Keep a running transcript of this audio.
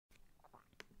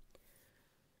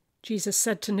Jesus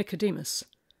said to Nicodemus,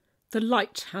 "The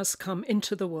light has come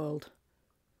into the world."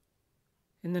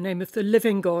 In the name of the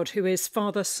living God, who is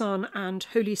Father, Son, and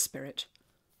Holy Spirit.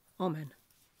 Amen.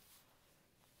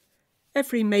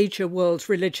 Every major world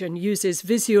religion uses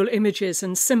visual images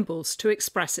and symbols to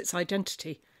express its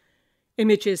identity,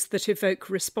 images that evoke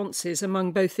responses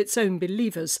among both its own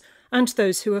believers and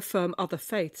those who affirm other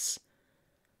faiths.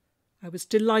 I was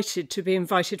delighted to be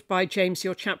invited by James,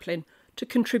 your chaplain, to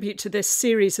contribute to this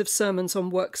series of sermons on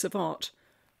works of art,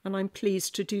 and I'm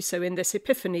pleased to do so in this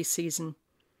Epiphany season.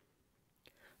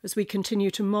 As we continue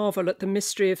to marvel at the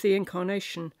mystery of the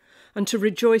Incarnation and to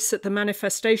rejoice at the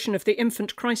manifestation of the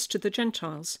infant Christ to the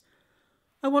Gentiles,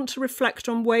 I want to reflect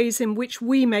on ways in which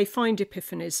we may find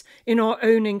epiphanies in our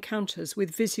own encounters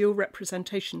with visual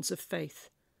representations of faith.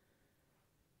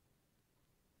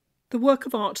 The work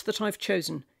of art that I've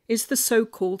chosen is the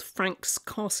so-called Franks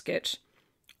Casket,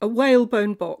 a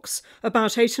whalebone box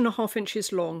about 8.5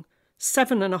 inches long,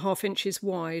 7.5 inches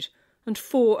wide, and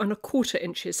 4.25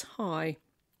 inches high.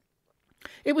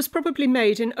 It was probably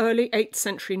made in early 8th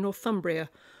century Northumbria,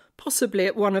 possibly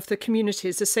at one of the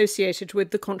communities associated with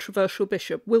the controversial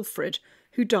Bishop Wilfrid,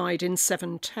 who died in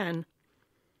 710.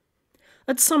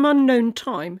 At some unknown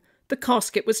time, the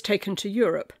casket was taken to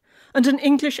Europe, and an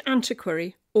English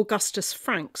antiquary, Augustus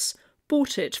Franks,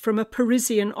 bought it from a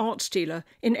Parisian art dealer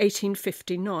in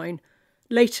 1859,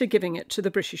 later giving it to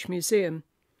the British Museum.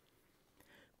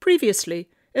 Previously,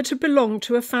 it had belonged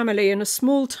to a family in a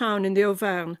small town in the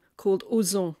Auvergne called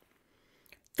Auzon.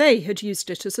 They had used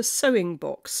it as a sewing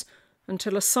box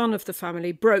until a son of the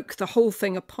family broke the whole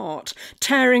thing apart,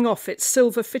 tearing off its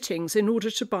silver fittings in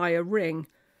order to buy a ring.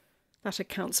 That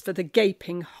accounts for the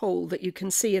gaping hole that you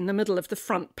can see in the middle of the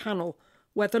front panel,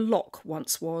 where the lock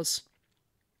once was.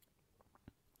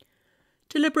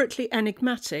 Deliberately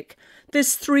enigmatic,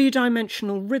 this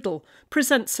three-dimensional riddle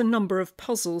presents a number of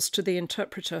puzzles to the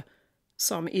interpreter,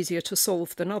 some easier to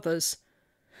solve than others.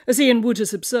 As Ian Wood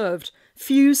has observed,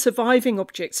 few surviving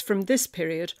objects from this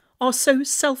period are so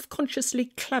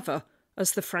self-consciously clever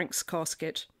as the Franks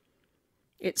casket.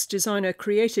 Its designer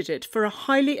created it for a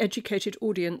highly educated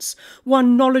audience,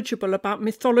 one knowledgeable about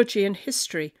mythology and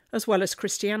history, as well as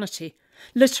Christianity,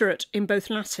 literate in both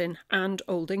Latin and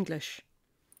Old English.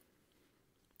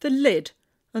 The lid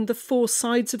and the four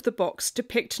sides of the box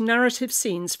depict narrative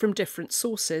scenes from different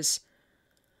sources.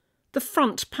 The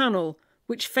front panel,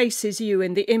 which faces you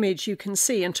in the image you can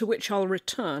see and to which I'll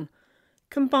return,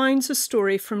 combines a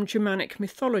story from Germanic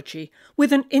mythology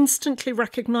with an instantly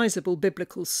recognisable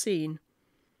biblical scene.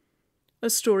 A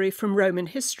story from Roman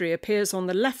history appears on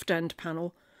the left-end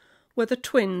panel, where the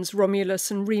twins Romulus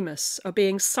and Remus are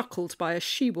being suckled by a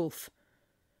she-wolf.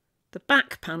 The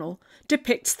back panel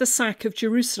depicts the sack of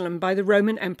Jerusalem by the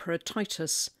Roman Emperor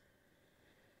Titus.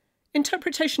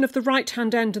 Interpretation of the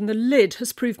right-hand end and the lid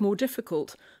has proved more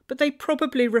difficult, but they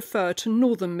probably refer to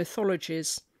northern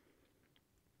mythologies.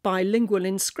 Bilingual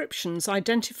inscriptions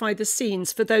identify the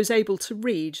scenes for those able to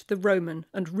read the Roman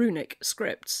and runic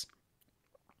scripts.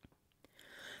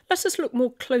 Let us look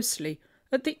more closely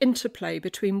at the interplay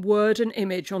between word and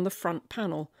image on the front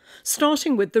panel,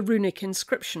 starting with the runic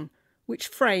inscription, which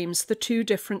frames the two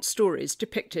different stories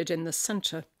depicted in the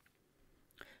centre.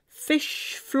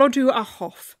 Fish flodu a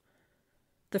hof.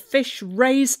 The fish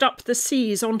raised up the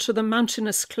seas onto the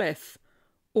mountainous cliff,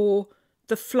 or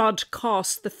the flood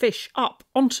cast the fish up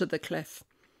onto the cliff.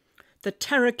 The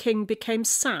Terror King became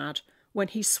sad when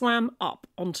he swam up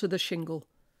onto the shingle.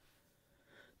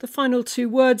 The final two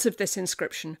words of this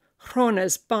inscription,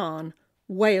 Hrones barn,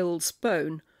 whale's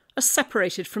bone, are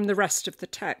separated from the rest of the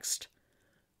text.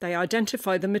 They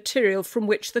identify the material from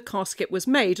which the casket was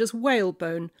made as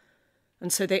whalebone,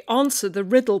 and so they answer the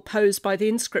riddle posed by the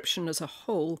inscription as a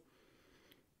whole.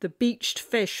 The beached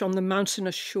fish on the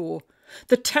mountainous shore,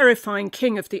 the terrifying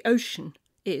king of the ocean,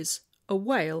 is a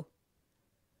whale.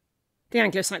 The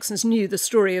Anglo-Saxons knew the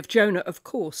story of Jonah, of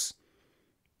course.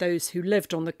 Those who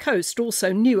lived on the coast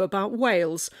also knew about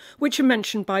whales, which are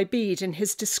mentioned by Bede in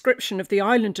his description of the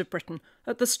island of Britain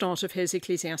at the start of his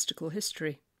ecclesiastical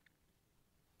history.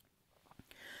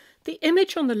 The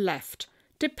image on the left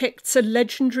depicts a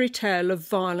legendary tale of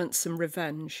violence and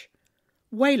revenge.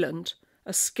 Wayland,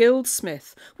 a skilled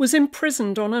smith, was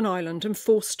imprisoned on an island and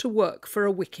forced to work for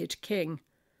a wicked king.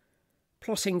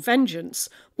 Plotting vengeance,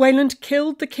 Wayland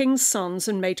killed the king's sons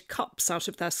and made cups out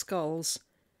of their skulls.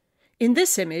 In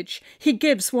this image, he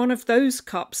gives one of those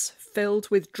cups, filled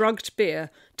with drugged beer,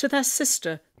 to their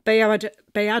sister,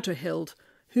 Beadohild,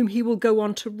 whom he will go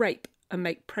on to rape and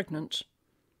make pregnant.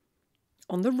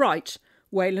 On the right,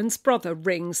 Wayland's brother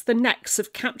wrings the necks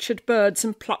of captured birds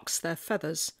and plucks their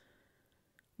feathers.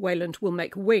 Wayland will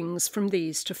make wings from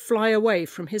these to fly away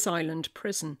from his island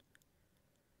prison.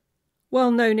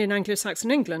 Well known in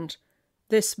Anglo-Saxon England,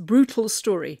 this brutal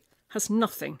story has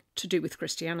nothing to do with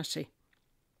Christianity.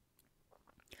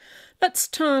 Let's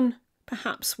turn,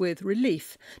 perhaps with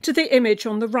relief, to the image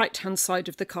on the right-hand side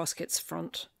of the casket's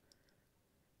front.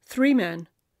 3 men,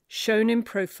 shown in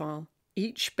profile,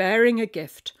 each bearing a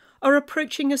gift, are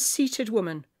approaching a seated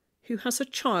woman who has a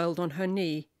child on her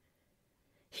knee.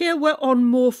 Here we're on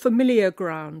more familiar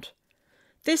ground.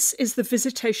 This is the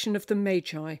visitation of the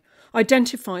Magi,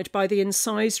 identified by the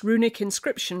incised runic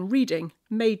inscription reading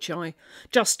Magi,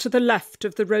 just to the left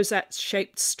of the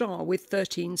rosette-shaped star with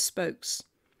 13 spokes.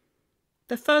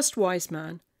 The first wise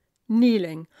man,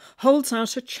 kneeling, holds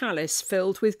out a chalice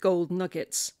filled with gold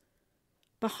nuggets.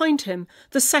 Behind him,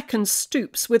 the second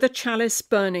stoops with a chalice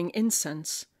burning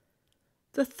incense.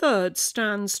 The third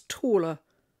stands taller,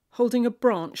 holding a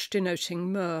branch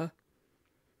denoting myrrh.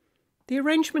 The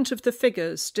arrangement of the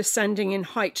figures, descending in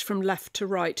height from left to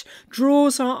right,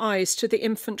 draws our eyes to the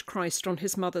infant Christ on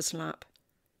his mother's lap.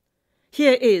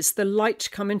 Here is the light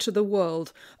come into the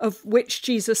world, of which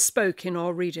Jesus spoke in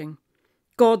our reading.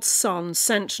 God's Son,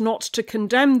 sent not to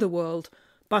condemn the world,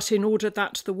 but in order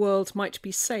that the world might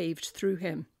be saved through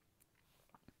him.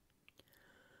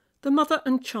 The mother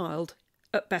and child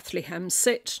at Bethlehem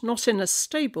sit not in a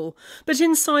stable, but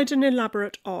inside an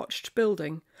elaborate arched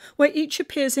building, where each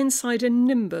appears inside a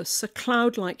nimbus, a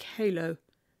cloud-like halo.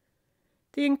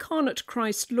 The incarnate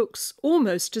Christ looks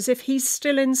almost as if he's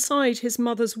still inside his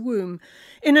mother's womb,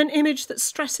 in an image that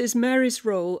stresses Mary's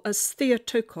role as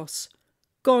Theotokos,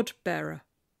 God-bearer,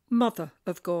 mother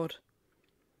of God.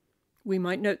 We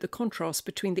might note the contrast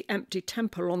between the empty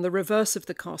temple on the reverse of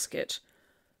the casket,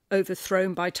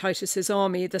 overthrown by Titus's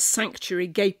army, the sanctuary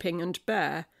gaping and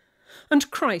bare, and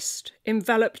Christ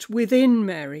enveloped within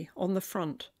Mary on the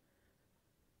front.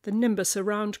 The nimbus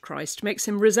around Christ makes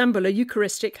him resemble a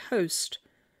Eucharistic host.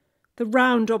 The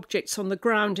round objects on the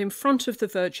ground in front of the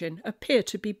Virgin appear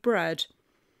to be bread.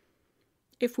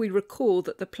 If we recall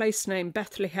that the place name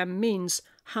Bethlehem means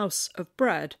house of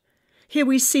bread, here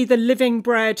we see the living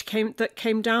bread that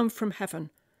came down from heaven,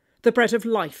 the bread of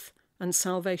life and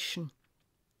salvation.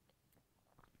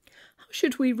 How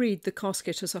should we read the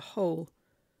casket as a whole?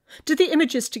 Do the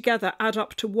images together add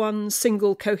up to one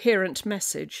single coherent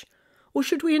message, or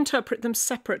should we interpret them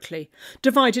separately,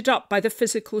 divided up by the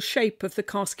physical shape of the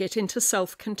casket into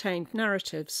self-contained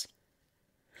narratives?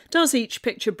 Does each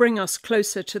picture bring us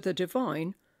closer to the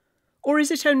divine, or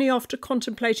is it only after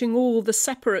contemplating all the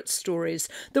separate stories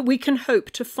that we can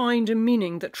hope to find a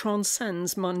meaning that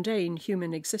transcends mundane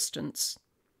human existence?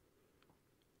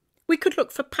 We could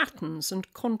look for patterns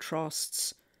and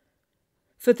contrasts,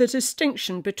 for the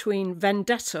distinction between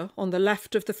vendetta on the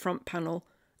left of the front panel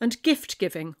and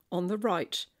gift-giving on the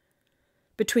right,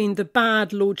 between the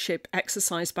bad lordship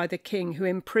exercised by the king who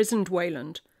imprisoned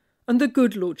Wayland and the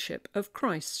good lordship of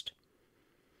Christ,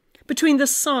 between the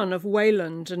son of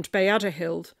Wayland and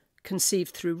Beadahild,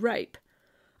 conceived through rape,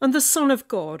 and the Son of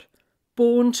God,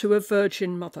 born to a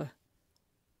virgin mother,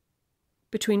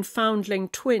 between foundling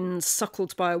twins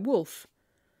suckled by a wolf,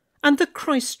 and the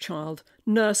Christ child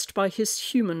nursed by his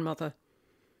human mother,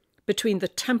 between the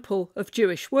temple of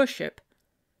Jewish worship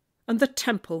and the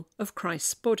temple of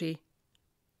Christ's body.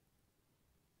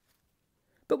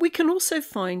 But we can also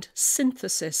find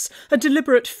synthesis, a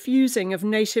deliberate fusing of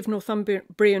native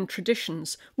Northumbrian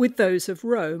traditions with those of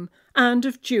Rome and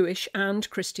of Jewish and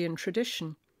Christian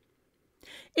tradition.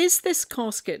 Is this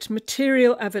casket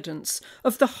material evidence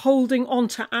of the holding on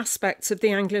to aspects of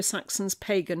the Anglo-Saxons'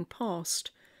 pagan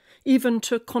past, even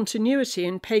to continuity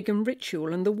in pagan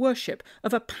ritual and the worship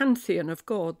of a pantheon of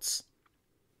gods?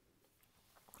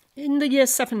 In the year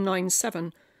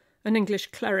 797, an English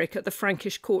cleric at the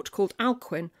Frankish court called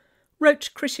Alcuin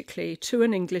wrote critically to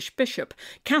an English bishop,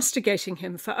 castigating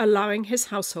him for allowing his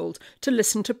household to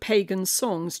listen to pagan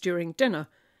songs during dinner,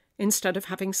 instead of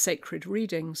having sacred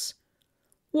readings.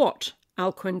 What,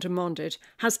 Alcuin demanded,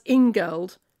 has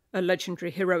Ingeld, a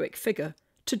legendary heroic figure,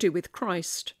 to do with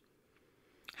Christ?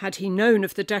 Had he known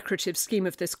of the decorative scheme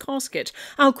of this casket,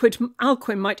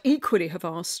 Alcuin might equally have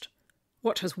asked,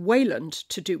 what has Wayland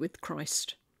to do with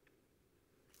Christ?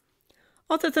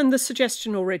 Other than the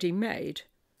suggestion already made,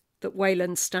 that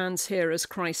Wayland stands here as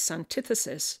Christ's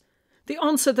antithesis, the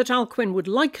answer that Alcuin would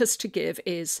like us to give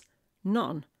is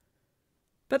none.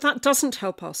 But that doesn't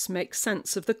help us make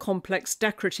sense of the complex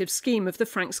decorative scheme of the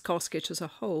Franks casket as a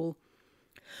whole.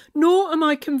 Nor am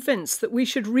I convinced that we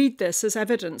should read this as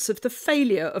evidence of the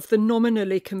failure of the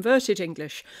nominally converted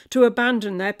English to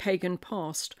abandon their pagan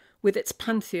past with its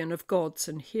pantheon of gods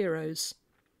and heroes.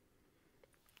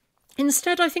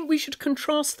 Instead, I think we should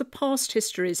contrast the past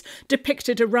histories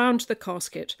depicted around the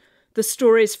casket, the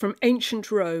stories from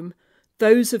ancient Rome,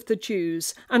 those of the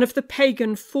Jews and of the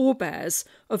pagan forebears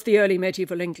of the early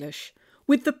medieval English,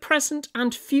 with the present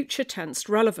and future tense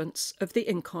relevance of the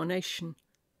Incarnation.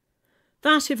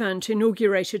 That event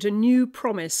inaugurated a new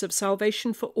promise of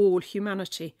salvation for all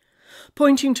humanity,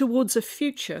 pointing towards a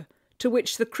future to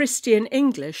which the Christian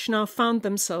English now found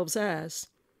themselves heirs.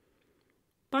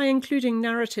 By including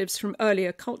narratives from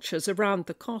earlier cultures around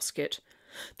the casket,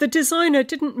 the designer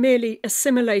didn't merely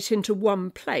assimilate into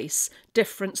one place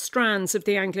different strands of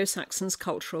the Anglo-Saxons'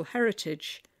 cultural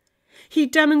heritage. He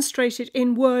demonstrated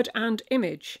in word and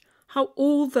image how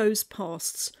all those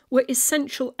pasts were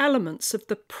essential elements of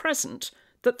the present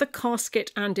that the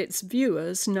casket and its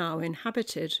viewers now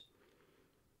inhabited.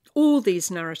 All these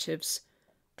narratives,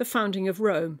 the founding of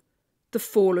Rome, the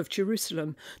fall of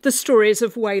Jerusalem, the stories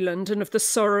of Wayland and of the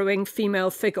sorrowing female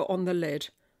figure on the lid,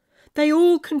 they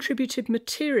all contributed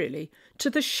materially to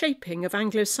the shaping of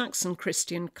Anglo-Saxon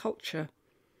Christian culture.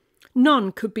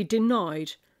 None could be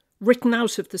denied, written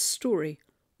out of the story,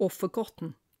 or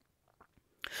forgotten.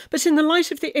 But in the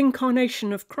light of the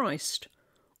incarnation of Christ,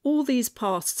 all these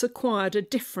pasts acquired a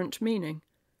different meaning,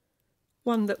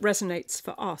 one that resonates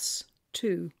for us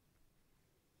too.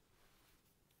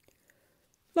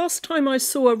 Last time I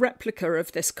saw a replica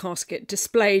of this casket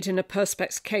displayed in a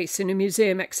Perspex case in a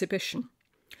museum exhibition,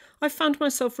 I found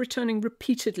myself returning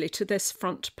repeatedly to this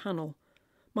front panel,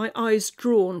 my eyes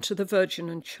drawn to the Virgin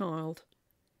and Child.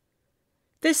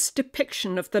 This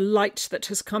depiction of the light that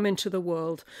has come into the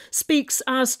world speaks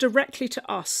as directly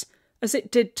to us as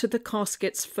it did to the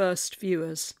casket's first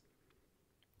viewers.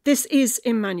 This is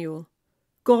Emmanuel,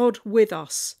 God with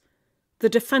us, the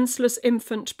defenceless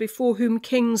infant before whom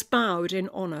kings bowed in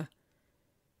honour.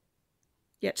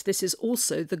 Yet this is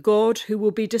also the God who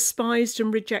will be despised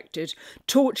and rejected,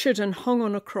 tortured and hung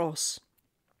on a cross.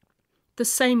 The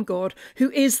same God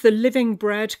who is the living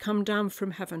bread come down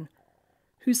from heaven,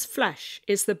 whose flesh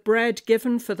is the bread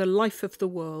given for the life of the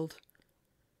world.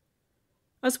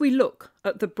 As we look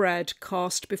at the bread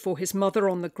cast before his mother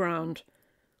on the ground,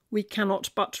 we cannot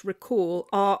but recall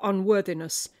our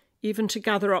unworthiness even to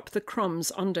gather up the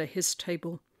crumbs under his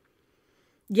table.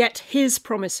 Yet his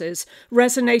promises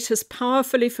resonate as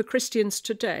powerfully for Christians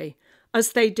today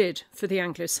as they did for the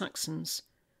Anglo-Saxons.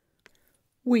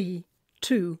 We,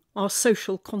 too, are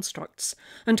social constructs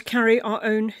and carry our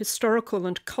own historical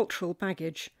and cultural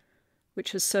baggage,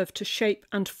 which has served to shape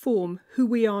and form who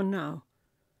we are now.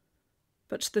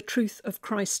 But the truth of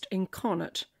Christ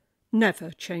incarnate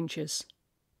never changes.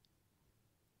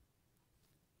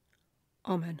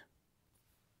 Amen.